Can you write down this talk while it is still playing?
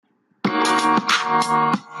Okay,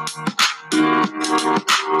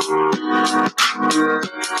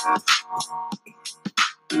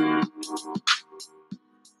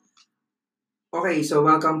 so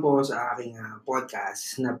welcome po sa aking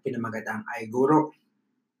podcast na pinamagatang ay Guro.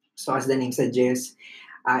 So as the name suggests,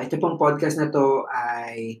 ito pong podcast na to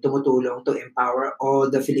ay tumutulong to empower all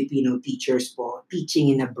the Filipino teachers po teaching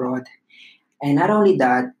in abroad. And not only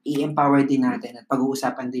that, i-empower din natin at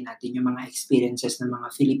pag-uusapan din natin yung mga experiences ng mga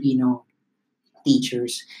Filipino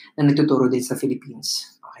teachers na nagtuturo din sa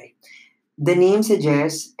Philippines. Okay. The name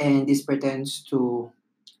suggests, and this pertains to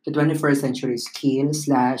the 21st century skill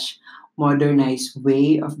 / modernized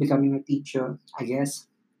way of becoming a teacher, I guess.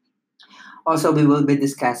 Also, we will be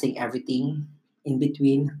discussing everything in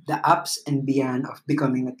between, the ups and beyond of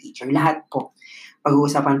becoming a teacher. Lahat po.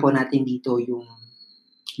 Pag-uusapan po natin dito yung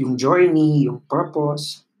journey, yung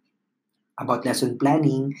purpose, about lesson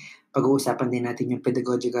planning. Pag-uusapan din natin yung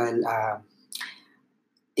pedagogical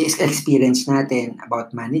experience natin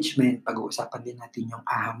about management. Pag-uusapan din natin yung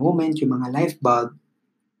aha moment, yung mga life bulb,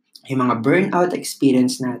 yung mga burnout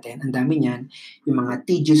experience natin, ang dami niyan, yung mga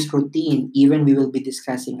tedious routine, even we will be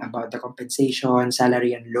discussing about the compensation,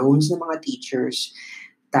 salary and loans ng mga teachers,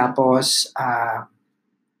 tapos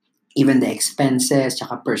even the expenses,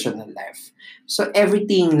 tsaka personal life. So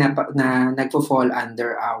everything na nagpo-fall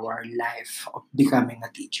under our life of becoming a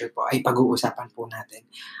teacher po ay pag-uusapan po natin.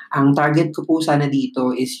 Ang target ko po sana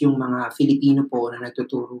dito is yung mga Filipino po na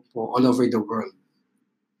nagtuturo po all over the world.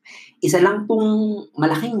 Isa lang pong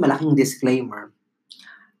malaking disclaimer.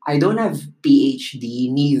 I don't have PhD,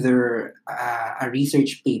 neither a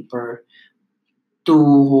research paper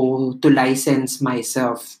to license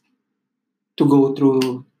myself to go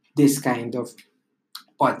through this kind of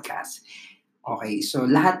podcast. Okay, so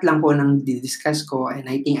lahat lang po ng didiscuss ko, and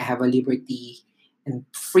I think I have a liberty and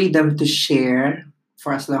freedom to share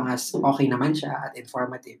for as long as okay naman siya at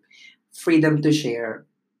informative. Freedom to share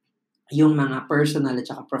yung mga personal at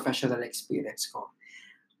saka professional experience ko.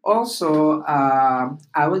 Also,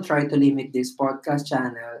 I will try to limit this podcast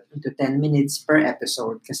channel into 10 minutes per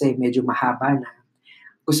episode kasi medyo mahaba na.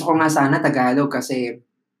 Gusto ko nga sana Tagalog kasi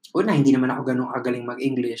una, hindi naman ako ganun kagaling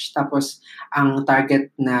mag-English. Tapos, ang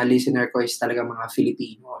target na listener ko is talaga mga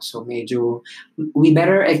Filipino. So, medyo, ito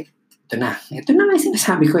na nga yung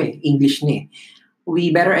sinasabi ko English na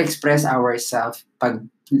We better express ourselves pag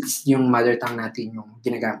yung mother tongue natin yung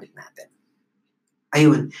ginagamit natin.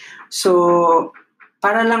 Ayun. So,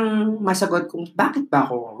 para lang masagot kung bakit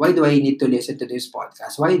ba ako, why do I need to listen to this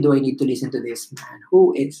podcast? Why do I need to listen to this man?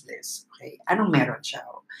 Who is this? Okay. Anong meron siya?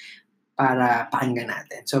 Para pakinggan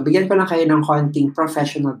natin. So, bigyan ko lang kayo ng konting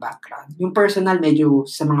professional background. Yung personal, medyo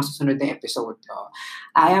sa mga susunod na episode.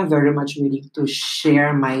 I am very much willing to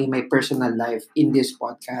share my personal life in this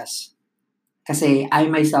podcast. Kasi I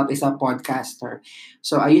myself is a podcaster.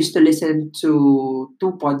 So I used to listen to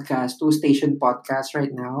two station podcasts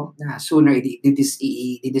right now na sooner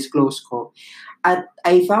i-disclose ko. At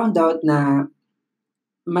I found out na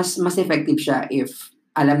mas effective siya if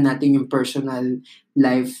alam natin yung personal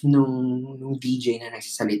life nung DJ na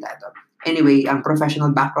nagsasalita doon. Anyway, ang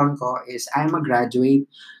professional background ko is I'm a graduate,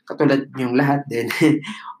 katulad yung lahat din,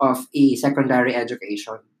 of a secondary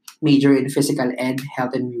education. Major in Physical Ed,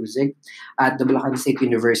 Health and Music at the Bulacan State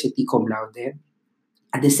University, cum laude.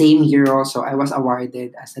 At the same year also, I was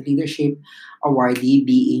awarded as a leadership awardee,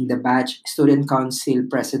 being the batch student council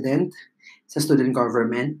president sa student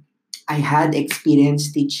government. I had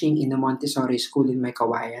experience teaching in a Montessori school in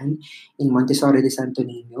Maykawayan, in Montessori de Santo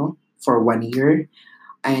Niño for 1 year,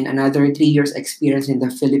 and another 3 years experience in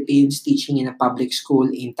the Philippines teaching in a public school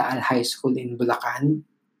in Taal High School in Bulacan.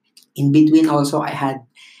 In between also, I had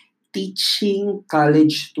teaching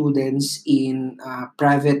college students in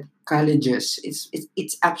private colleges.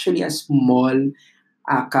 It's actually a small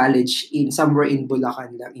college in somewhere in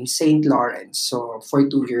Bulacan, in St. Lawrence. So for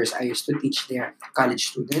 2 years, I used to teach there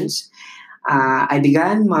college students. I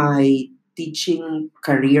began my teaching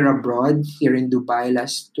career abroad here in Dubai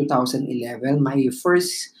last 2011. My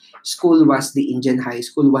first school was the Indian High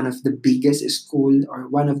School, one of the biggest school or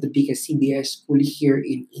one of the biggest CBS school here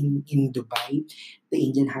in Dubai, the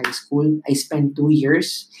Indian High School. I spent 2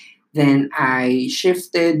 years. Then I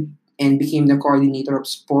shifted and became the coordinator of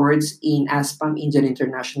sports in Aspam Indian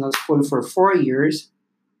International School for 4 years.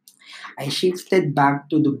 I shifted back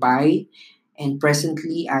to Dubai, and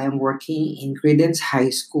presently I am working in Credence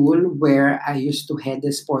High School where I used to head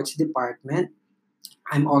the sports department.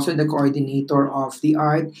 I'm also the coordinator of the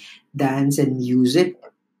art, dance, and music,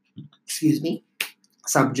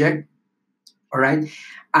 subject. All right.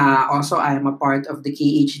 Also, I am a part of the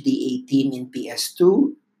KHDA team in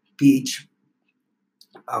PS2,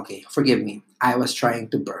 Okay, forgive me. I was trying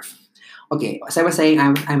to birth. Okay, as I was saying,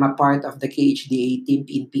 I'm a part of the KHDA team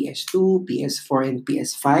in PS2, PS4, and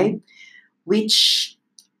PS5, which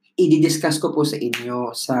i-discuss ko po sa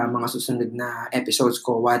inyo sa mga susunod na episodes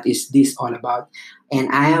ko, what is this all about. And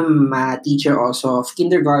I am a teacher also of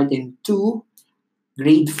kindergarten to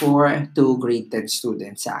grade 4 to grade 10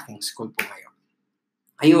 students sa aking school po ngayon.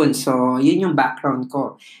 Ayun, so yun yung background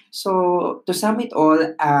ko. So to sum it all,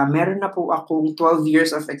 meron na po akong 12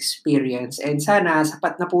 years of experience and sana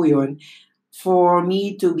sapat na po yun for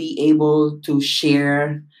me to be able to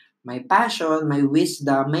share my passion, my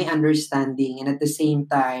wisdom, my understanding, and at the same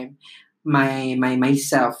time, my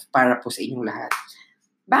myself para po sa inyong lahat.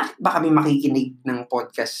 Bakit ba kami makikinig ng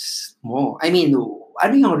podcast mo? I mean,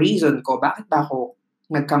 ano yung reason ko? Bakit ba ako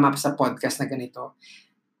nag-come up sa podcast na ganito?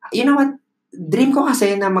 You know what? Dream ko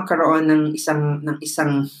kasi na magkaroon ng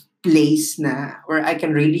isang place na where I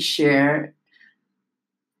can really share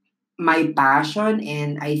my passion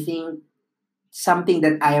and I think something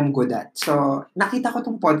that I am good at. So, nakita ko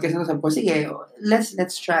tong podcast na sabi ko, sige,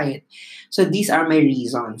 let's try it. So, these are my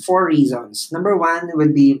reasons. 4 reasons. Number 1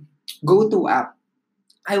 would be go-to app.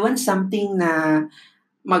 I want something na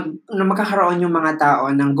magkakaroon yung mga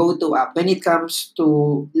tao ng go-to app when it comes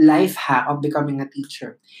to life hack of becoming a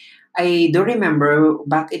teacher. I do remember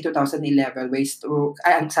back in 2011,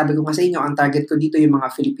 ang sabi ko nga sa inyo, ang target ko dito yung mga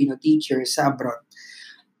Filipino teachers sa abroad.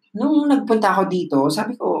 Nung nagpunta ako dito,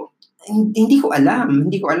 sabi ko, hindi ko alam.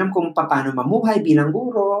 Hindi ko alam kung paano mamuhay bilang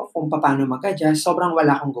guro, kung paano mag-adjust. Sobrang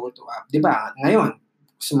wala akong go-to app. Di ba? Ngayon,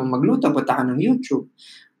 gusto mo magluto, punta ka ng YouTube.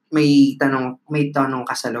 May tanong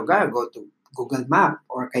ka sa lugar, go to Google Map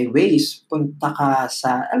or kay Waze. Punta ka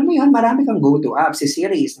sa, alam mo yun, marami kang go-to app. Si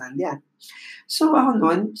Siri is nandiyan. So ako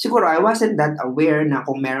noon, siguro I wasn't that aware na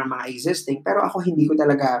kung meron mga existing, pero ako hindi ko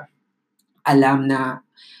talaga alam na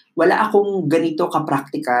wala akong ganito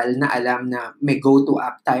ka-practical na alam na may go-to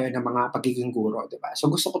app tayo ng mga pagiging guro, di ba? So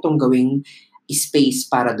gusto ko tong gawing space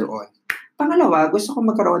para doon. Pangalawa, gusto ko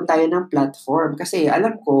magkaroon tayo ng platform kasi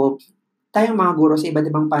alam ko, tayong mga guro sa iba't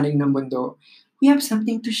ibang panig ng mundo, we have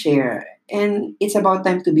something to share and it's about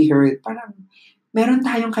time to be heard. Parang meron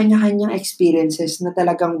tayong kanya-kanyang experiences na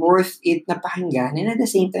talagang worth it na pakinggan and at the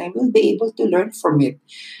same time, we'll be able to learn from it.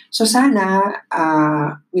 So sana,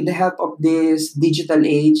 with the help of this digital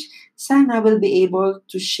age, sana we'll be able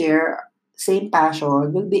to share same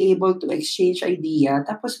passion, we'll be able to exchange idea,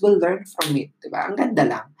 tapos we'll learn from it. Diba? Ang ganda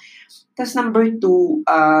lang. Tapos number 2,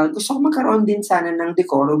 gusto ko magkaroon din sana ng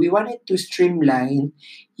decoro. We wanted to streamline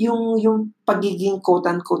yung pagiging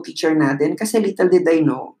quote-unquote teacher natin kasi little did I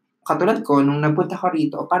know, katulad ko, nung napunta ko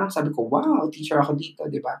rito, parang sabi ko, wow, teacher ako dito,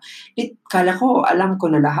 di ba? Kala ko, alam ko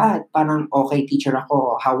na lahat. Parang, okay, teacher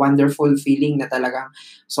ako. How wonderful feeling na talagang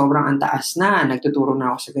sobrang antaas na. Nagtuturo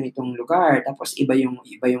na ako sa ganitong lugar. Tapos, iba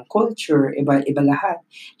yung culture, iba lahat.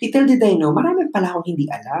 Little did I know, marami pala akong hindi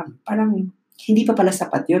alam. Parang, hindi pa pala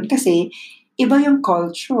sapat yun. Kasi, iba yung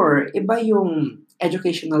culture, iba yung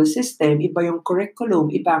educational system, iba yung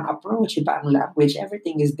curriculum, iba ang approach, iba ang language,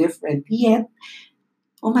 everything is different. Yet,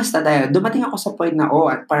 umasta tayo. Dumating ako sa point na,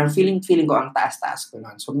 at parang feeling ko ang taas-taas ko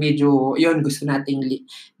nun. So, medyo, yun, gusto nating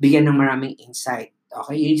bigyan ng maraming insight.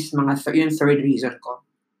 Okay, yung third reason ko.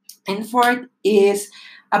 And fourth is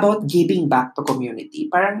about giving back to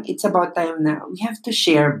community. Parang it's about time na we have to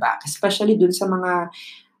share back, especially dun sa mga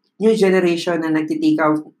new generation na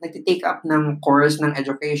nagtitake up ng course ng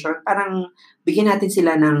education. Parang bigyan natin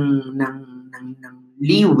sila ng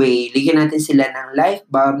leeway, bigyan natin sila ng life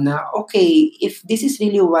bulb na okay, if this is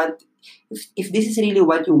really what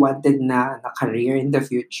you wanted na career in the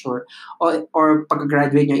future or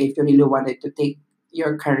pag-graduate nyo, if you really wanted to take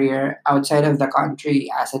your career outside of the country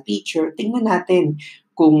as a teacher, tingnan natin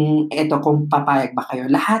kung papayag ba kayo.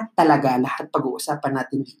 Lahat pag-uusapan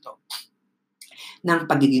natin dito ng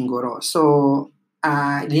pagiging guro. So,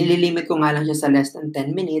 nililimit ko nga lang siya sa less than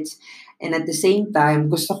 10 minutes. And at the same time,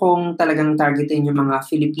 gusto kong talagang targetin yung mga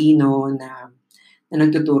Filipino na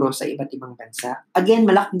nagtuturo sa iba't ibang bansa. Again,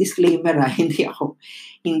 malaking disclaimer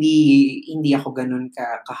hindi ako ganun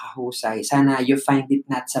kahusay. Sana you find it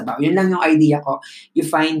not sabaw. Yun lang yung idea ko. You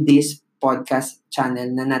find this podcast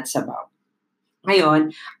channel na not sabaw.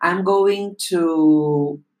 Ngayon, I'm going to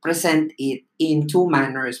present it in 2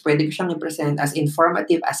 manners. Pwede ko siyang i-present as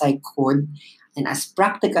informative as I could and as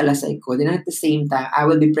practical as I could. And at the same time, I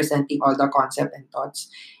will be presenting all the concept and thoughts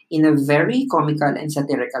in a very comical and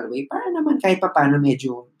satirical way para naman kahit paano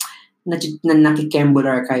medyo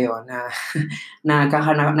nakikembular kayo na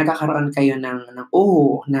nagkakaroon kayo ng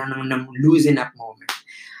loosen up moment.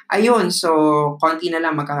 Ayun, so konti na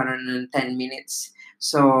lang magkakaroon ng 10 minutes.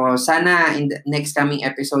 So sana in the next coming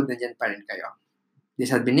episode nandiyan pa rin kayo. This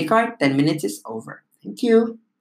has been Nicart. 10 minutes is over. Thank you.